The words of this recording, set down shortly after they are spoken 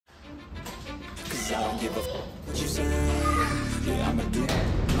cause I don't give a what you say. Yeah, I'ma do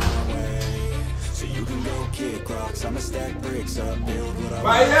my way. So you can go kick rocks, I'ma stack bricks up, build what I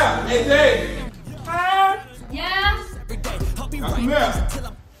Right now, hey Dave. Yeah? Come here.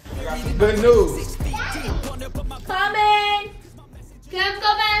 I got some good news. Coming! Kev,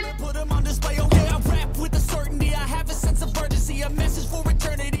 coming! put them on display. Oh yeah, I rap with a certainty. I have a sense of urgency, a message for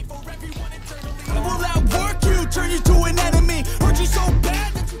eternity, for everyone eternally. I will outwork you, turn you to an enemy. Hurt you so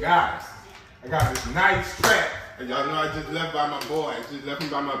bad that you Guys, I got this nice track. And y'all know I just left by my boy. I just left him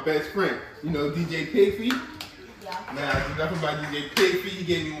by my best friend. You know DJ Pigfeet? Yeah. Man, I just left him by DJ Pigfeet. He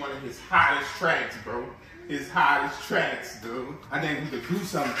gave me one of his hottest tracks, bro. His hottest tracks, dude. I think we could do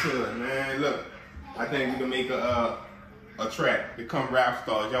something to it, man. Look, I think we can make a track, become rap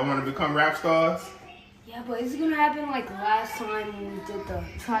stars. Y'all want to become rap stars? Yeah, but is it gonna happen like last time when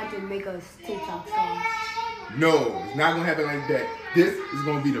we tried to make us TikTok stars? No, it's not gonna happen like that. This is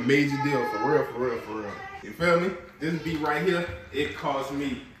gonna be the major deal, for real, for real, for real. You feel me? This beat right here, it cost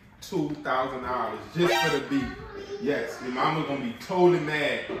me $2,000 just for the beat. Yes, your mama gonna be totally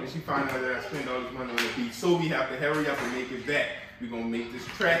mad when she find out that I spent all this money on the beat. So we have to hurry up and make it back. We're gonna make this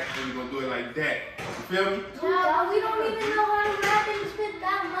track and we're gonna do it like that. You feel me? Yeah, we don't even know how to rap and spend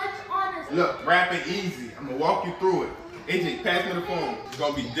that much on us. Look, rapping easy. I'm gonna walk you through it. AJ, pass me the phone. It's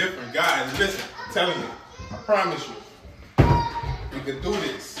gonna be different. Guys, listen, I'm telling you. I promise you. We can do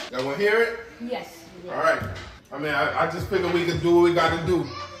this. Y'all wanna hear it? Yes. All right. I mean, I just figured we could do what we gotta do.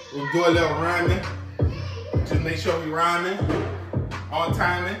 We'll do a little rhyming. Just make sure we rhyming, on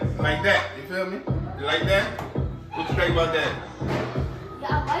timing, like that. You feel me? You like that? What you think about that? Yeah,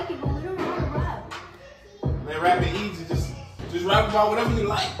 I like it, but we don't know how to rap. Man, rapping easy. Just rap about whatever you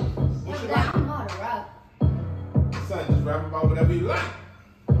like. What you Yeah, I like? don't know how to rap. Son, just rap about whatever you like.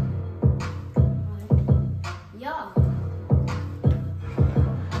 Yeah.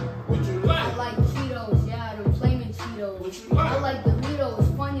 What you I like? like Cheetos, yeah, the flaming Cheetos. What you like? I like Doritos,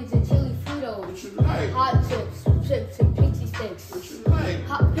 Funyuns, and chili Fritos. What you like? Hot chips and pixie sticks. What you like?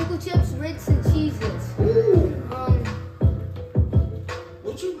 Hot pickle chips, Ritz, and cheeses. Ooh.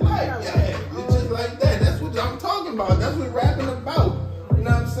 What you like? Yeah, it's just like that. That's what I'm talking about. That's what rapping about. You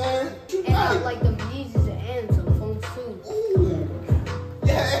know what I'm saying? What you And I like? like the Yeezys and some phones too. Ooh.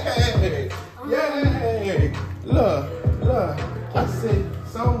 Yeah. Yeah. Look. I said,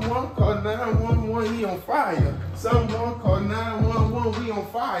 someone called 911, he on fire. Someone called 911, we on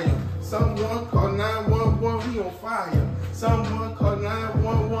fire. Someone called 911, he on fire. Someone called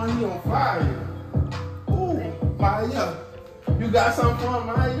 911, he on fire. Ooh, Maya. You got something for him,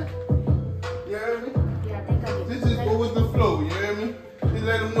 Maya? You hear me? Yeah, I think I do. Just go with the flow, you hear me? Just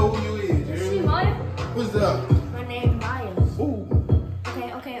let them know who you is, you Is hear she me? Maya? What's up? My name Maya. Ooh.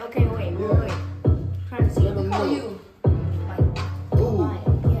 Okay, wait. Trying to see. Let 'em How know. you? Like, Ooh. Maya,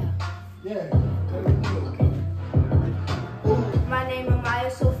 yeah. Yeah. Let them know. Okay. Ooh. My name is Maya,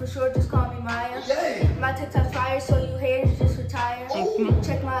 so for sure just call me Maya. Yeah. My TikTok's fire, so you haters just retire. Ooh.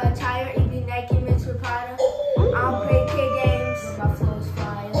 Check my attire, it be Nike mixed with Prada. I don't play K games, my flow's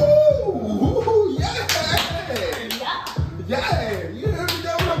fire. Ooh, yeah! Yeah. Yeah! You hear me?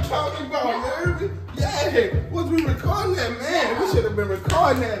 That's what I'm talking about, you hear me? Yeah! Was we recording that, man? We should have been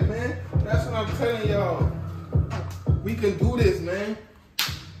recording that, man. That's what I'm telling y'all. We can do this, man.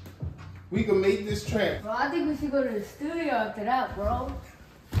 We can make this track. Bro, I think we should go to the studio after that, bro.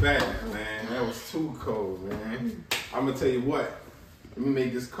 Bad, man. That was too cold, man. I'm gonna tell you what. Let me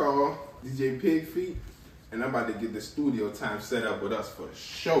make this call, DJ Pigfeet, and I'm about to get the studio time set up with us for a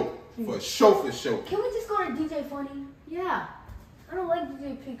show. For show. Can we just go to DJ Funny? Yeah. I don't like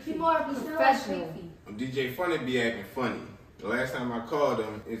DJ Pig. He's more professional. DJ Funny be acting funny. The last time I called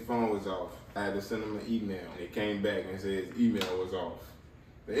him, his phone was off. I had to send him an email. It came back and said his email was off.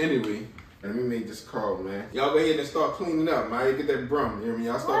 But anyway, let me make this call, man. Y'all go ahead and start cleaning up, man. Get that broom, you hear me?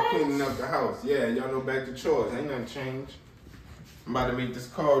 Y'all start cleaning up the house. Yeah, y'all know back to chores. Ain't nothing changed. I'm about to make this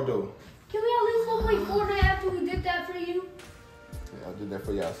call, though. Can we at least go play Fortnite after we did that for you? Yeah, I did that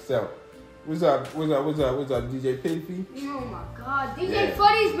for yourself. What's up, DJ Pigfeet? Oh my god, DJ Yeah.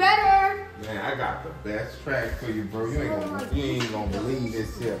 Funny's better! Man, I got the best track for you, bro. You ain't gonna believe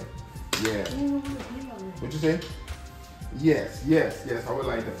this here. Yeah. What you say? Yes. I would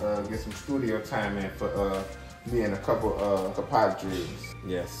like to get some studio time in for me and a couple compadres.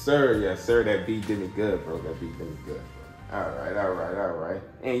 Yes, sir. That beat did me good, bro. That beat did me good. All right.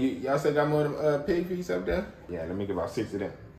 And y'all said got more of them pig feet up there? Yeah, let me get about 6 of them.